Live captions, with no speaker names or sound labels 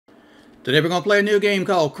Today we're going to play a new game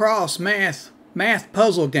called Crossmath. Math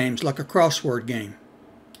puzzle games, like a crossword game.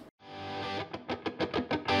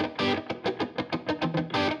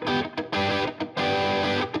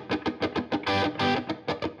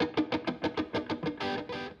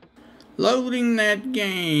 Loading that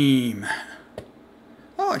game.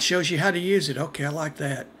 Oh, it shows you how to use it. Okay, I like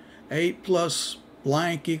that. 8 plus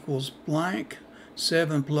blank equals blank.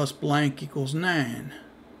 7 plus blank equals 9.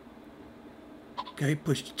 Okay,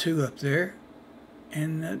 push the 2 up there.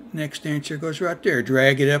 And the next answer goes right there.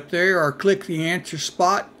 Drag it up there or click the answer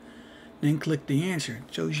spot. Then click the answer.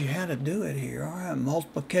 It shows you how to do it here. All right,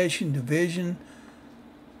 multiplication, division.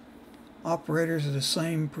 Operators are the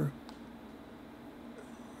same per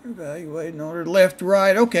evaluate in order left to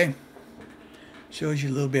right. Okay. Shows you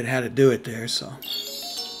a little bit how to do it there. So,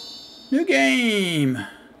 new game.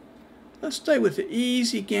 Let's stay with the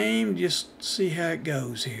easy game. Just see how it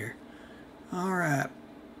goes here. All right.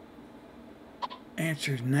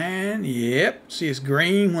 Answer 9. Yep. See, it's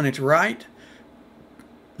green when it's right.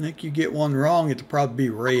 I think you get one wrong, it'll probably be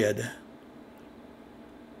red.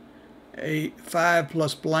 5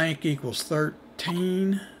 plus blank equals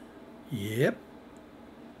 13. Yep.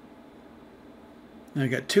 Now I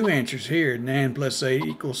got 2 answers here. 9 plus 8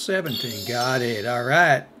 equals 17. Got it. All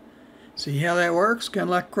right. See how that works? Kind of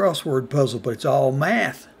like a crossword puzzle, but it's all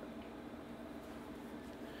math.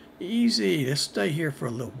 Easy. Let's stay here for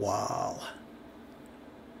a little while.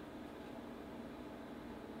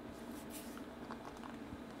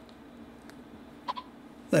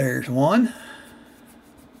 There's one.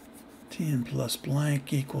 10 plus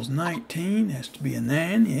blank equals 19. Has to be a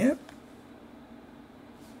 9. Yep.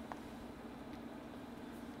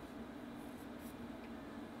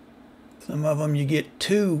 Some of them you get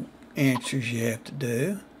 2 answers you have to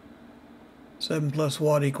do. 7 plus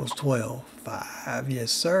what equals 12? 5.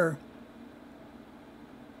 Yes, sir.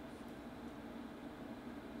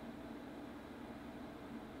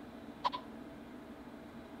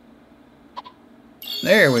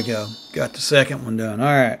 There we go. Got the second one done. All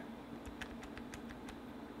right.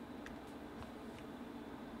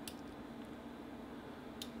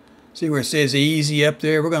 See where it says easy up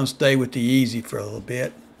there? We're going to stay with the easy for a little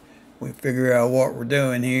bit. We figure out what we're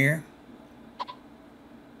doing here.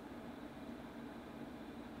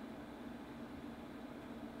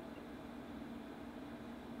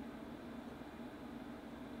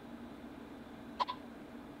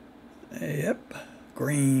 Yep.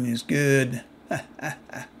 Green is good.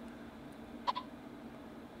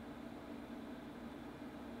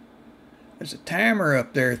 There's a timer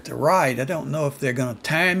up there at the right. I don't know if they're going to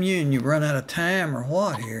time you and you run out of time or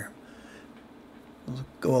what here. We'll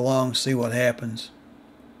go along and see what happens.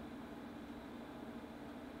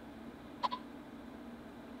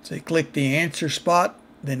 So you click the answer spot,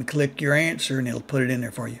 then click your answer and it'll put it in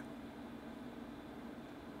there for you.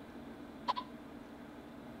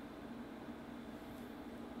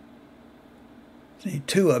 See,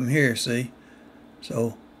 2 of them here, see?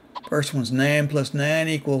 So, first one's 9 plus 9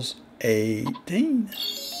 equals 18.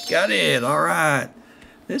 Got it. All right.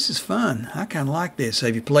 This is fun. I kind of like this.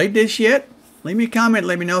 Have you played this yet? Leave me a comment.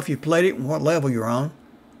 Let me know if you played it and what level you're on.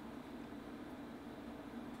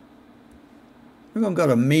 We're going to go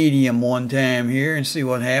to medium one time here and see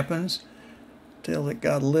what happens. Till it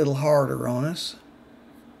got a little harder on us.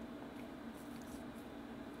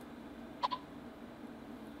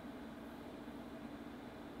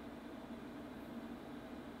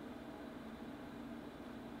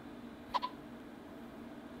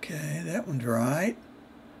 Okay, that one's right.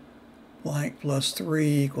 Blank plus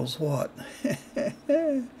 3 equals what?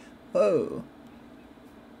 Whoa.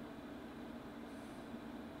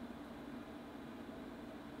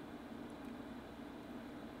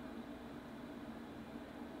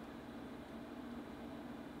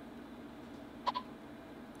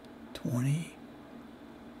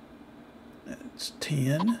 That's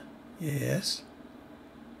 10. Yes.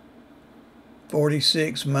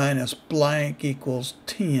 46 minus blank equals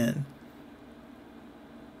 10.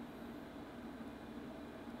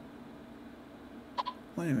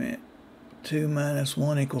 Wait a minute. 2 minus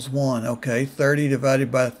 1 equals 1. Okay. 30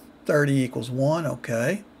 divided by 30 equals 1.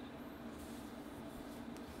 Okay.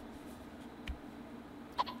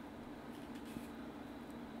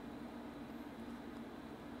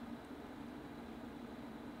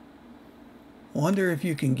 Wonder if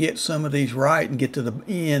you can get some of these right and get to the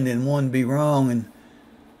end and one be wrong, and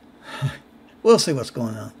we'll see what's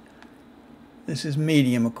going on. This is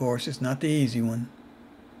medium, of course. It's not the easy one.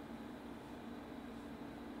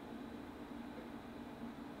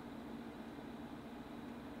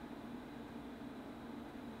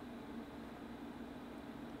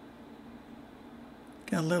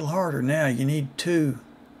 Got a little harder now. You need 2.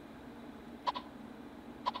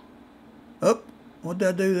 Oh, what did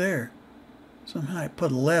I do there? Somehow I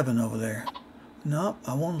put 11 over there. Nope,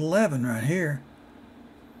 I want 11 right here.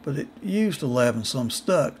 But it used 11, so I'm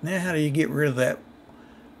stuck. Now how do you get rid of that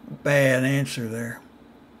bad answer there?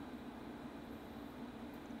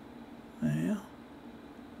 Well,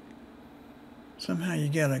 somehow you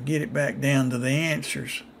got to get it back down to the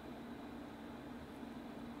answers.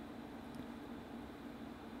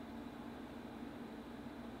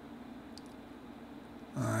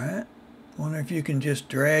 Alright, wonder if you can just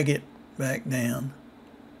drag it back down.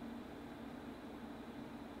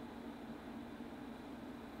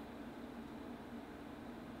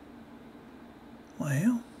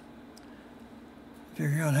 Well,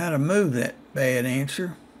 figure out how to move that bad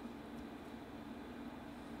answer.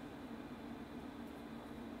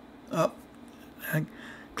 Oh, I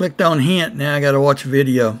clicked on hint, now I got to watch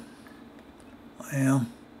video. Well,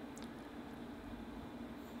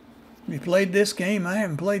 have you played this game? I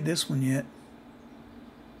haven't played this one yet.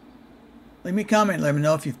 Leave me a comment, let me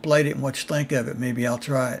know if you've played it and what you think of it. Maybe I'll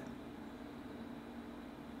try it.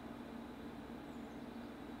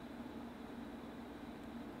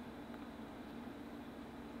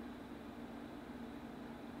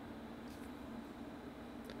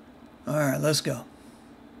 Alright, let's go.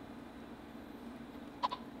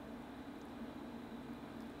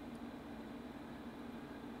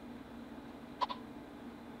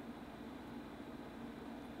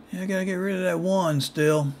 Yeah, I gotta get rid of that 1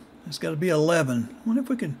 still. It's gotta be 11. I wonder if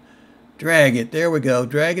we can drag it. There we go.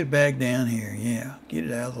 Drag it back down here. Yeah, get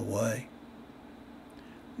it out of the way.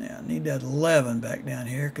 Now, I need that 11 back down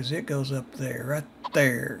here because it goes up there, right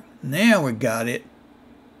there. Now we got it.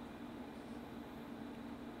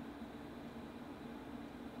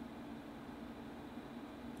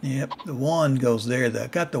 Yep, the 1 goes there. I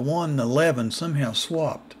got the 1 and 11 somehow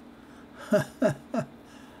swapped.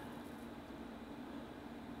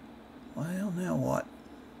 Well, now what?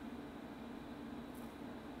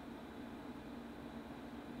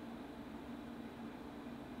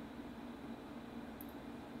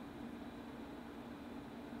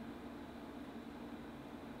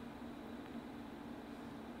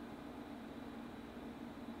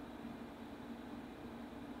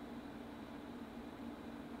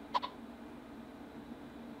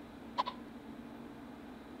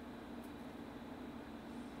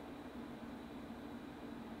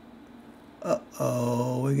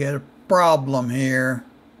 Uh-oh, we got a problem here.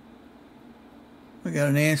 We got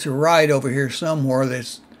an answer right over here somewhere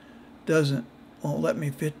that won't let me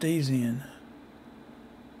fit these in.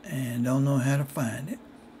 And don't know how to find it.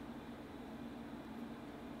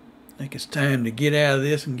 I think it's time to get out of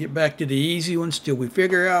this and get back to the easy ones till we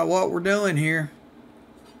figure out what we're doing here.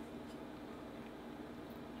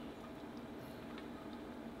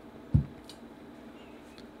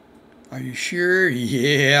 Are you sure?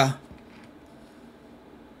 Yeah.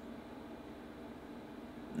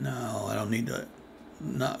 No, I don't need to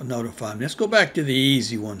notify them. Let's go back to the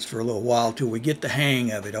easy ones for a little while till we get the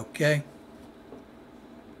hang of it, okay?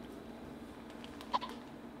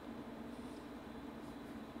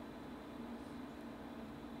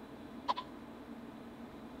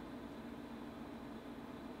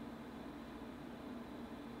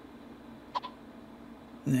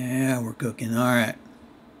 Now we're cooking. All right.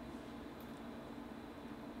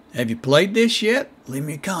 Have you played this yet? Leave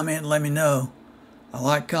me a comment and let me know. I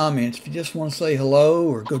like comments. If you just want to say hello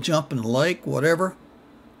or go jump in the lake, whatever,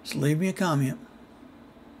 just leave me a comment.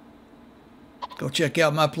 Go check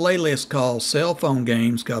out my playlist called Cell Phone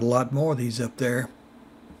Games. Got a lot more of these up there.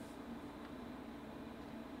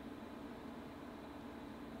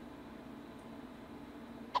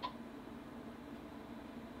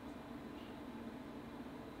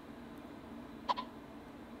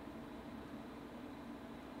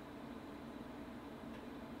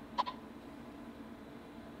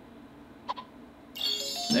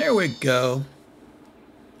 There we go.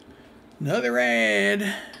 Another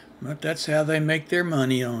ad. But that's how they make their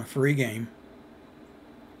money on a free game.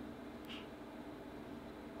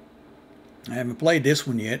 I haven't played this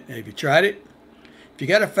one yet. Have you tried it? If you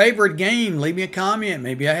got a favorite game, leave me a comment.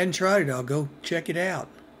 Maybe I hadn't tried it. I'll go check it out.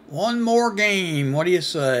 One more game. What do you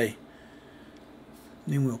say?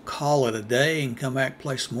 Then we'll call it a day and come back and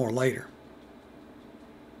play some more later.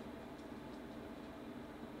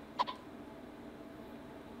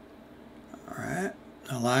 Alright,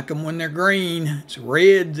 I like them when they're green. It's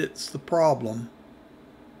red that's the problem.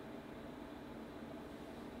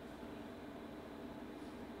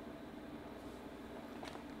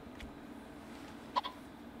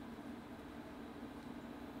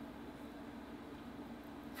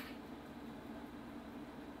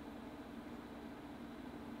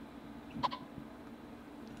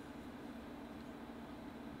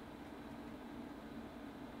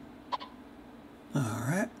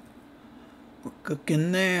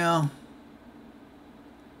 Cooking now.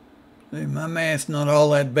 See, my math's not all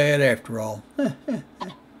that bad after all.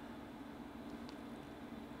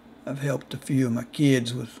 I've helped a few of my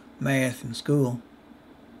kids with math in school.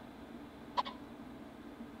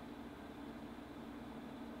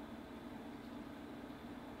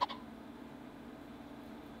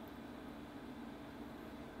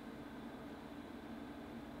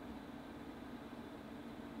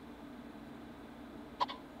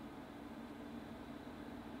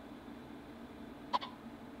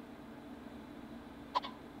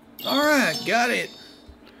 Alright, got it.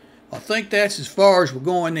 I think that's as far as we're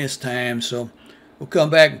going this time, so we'll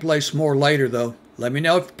come back and play some more later though. Let me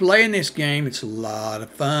know if you're playing this game. It's a lot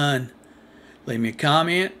of fun. Leave me a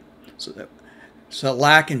comment, so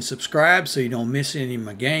like and subscribe so you don't miss any of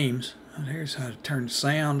my games. Oh, there's how to turn the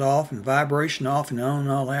sound off and vibration off and on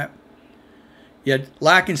and all that. Yeah,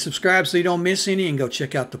 like and subscribe so you don't miss any, and go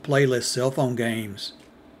check out the playlist, cell phone games.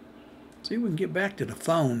 See if we can get back to the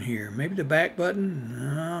phone here. Maybe the back button?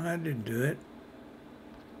 No, that didn't do it.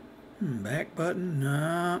 Back button?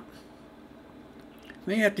 No.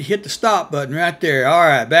 May have to hit the stop button right there.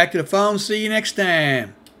 Alright, back to the phone. See you next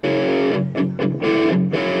time.